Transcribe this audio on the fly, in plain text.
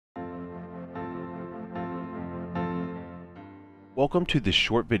Welcome to this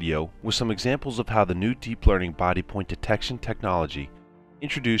short video with some examples of how the new deep learning body point detection technology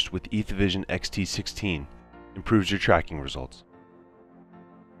introduced with EthoVision XT 16 improves your tracking results.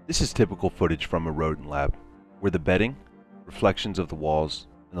 This is typical footage from a rodent lab, where the bedding, reflections of the walls,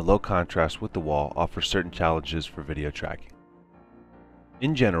 and the low contrast with the wall offer certain challenges for video tracking.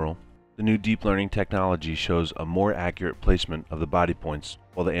 In general, the new deep learning technology shows a more accurate placement of the body points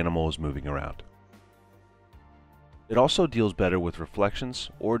while the animal is moving around. It also deals better with reflections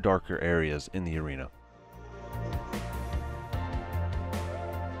or darker areas in the arena.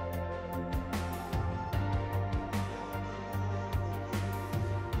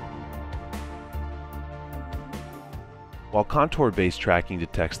 While contour-based tracking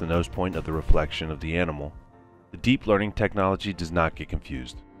detects the nose point of the reflection of the animal, the deep learning technology does not get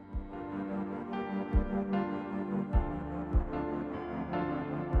confused.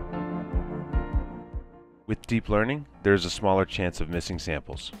 With deep learning, there is a smaller chance of missing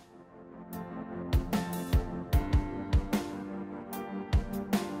samples.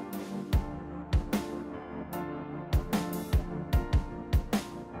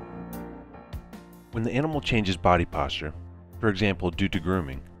 When the animal changes body posture, for example due to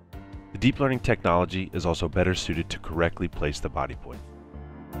grooming, the deep learning technology is also better suited to correctly place the body point.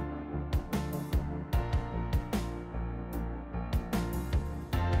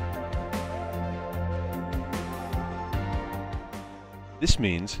 This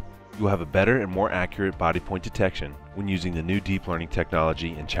means you will have a better and more accurate body point detection when using the new deep learning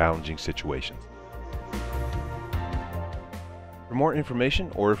technology in challenging situations. For more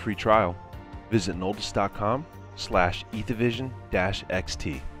information or a free trial, visit noldus.com/EthoVision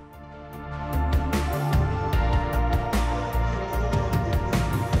XT.